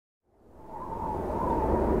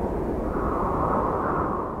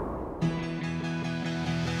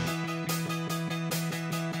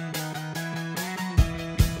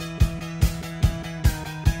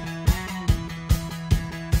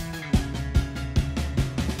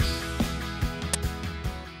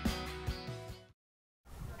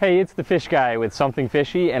Hey, it's the Fish Guy with Something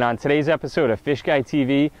Fishy, and on today's episode of Fish Guy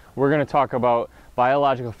TV, we're going to talk about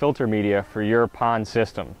biological filter media for your pond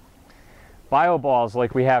system. Bioballs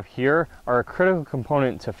like we have here are a critical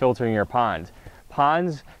component to filtering your pond.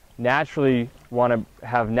 Ponds naturally want to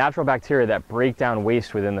have natural bacteria that break down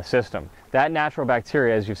waste within the system. That natural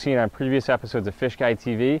bacteria, as you've seen on previous episodes of Fish Guy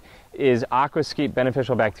TV, is aquascape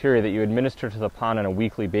beneficial bacteria that you administer to the pond on a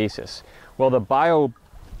weekly basis. Well, the bioballs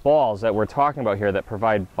that we're talking about here that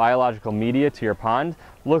provide biological media to your pond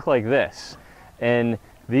look like this. And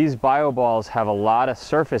these bioballs have a lot of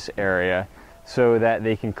surface area so that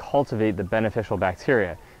they can cultivate the beneficial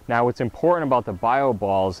bacteria. Now, what's important about the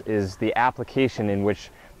bioballs is the application in which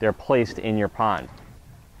they're placed in your pond.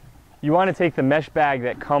 You want to take the mesh bag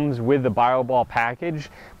that comes with the bioball package,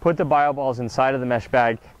 put the bioballs inside of the mesh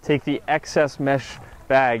bag, take the excess mesh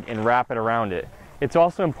bag and wrap it around it. It's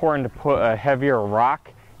also important to put a heavier rock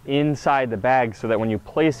inside the bag so that when you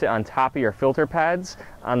place it on top of your filter pads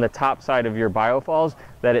on the top side of your biofalls,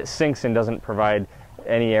 that it sinks and doesn't provide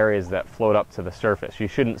any areas that float up to the surface. You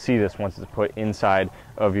shouldn't see this once it's put inside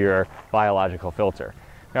of your biological filter.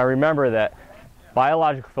 Now remember that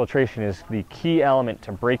biological filtration is the key element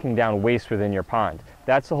to breaking down waste within your pond.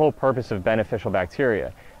 That's the whole purpose of beneficial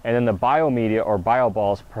bacteria. And then the biomedia or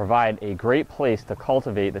bioballs provide a great place to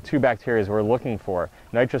cultivate the two bacteria we're looking for,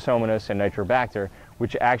 Nitrosomonas and Nitrobacter,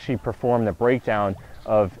 which actually perform the breakdown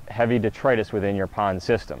of heavy detritus within your pond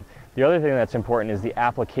system. The other thing that's important is the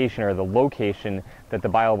application or the location that the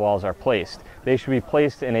bioballs are placed. They should be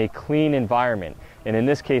placed in a clean environment. And in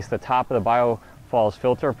this case, the top of the biofalls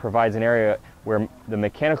filter provides an area where the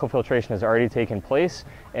mechanical filtration has already taken place,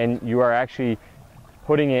 and you are actually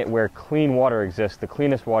putting it where clean water exists, the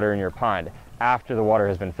cleanest water in your pond, after the water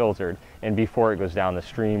has been filtered and before it goes down the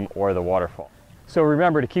stream or the waterfall. So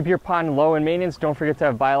remember, to keep your pond low in maintenance, don't forget to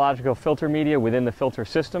have biological filter media within the filter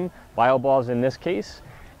system, bioballs in this case,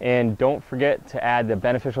 and don't forget to add the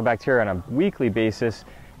beneficial bacteria on a weekly basis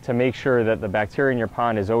to make sure that the bacteria in your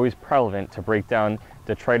pond is always prevalent to break down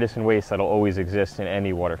detritus and waste that'll always exist in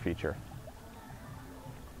any water feature.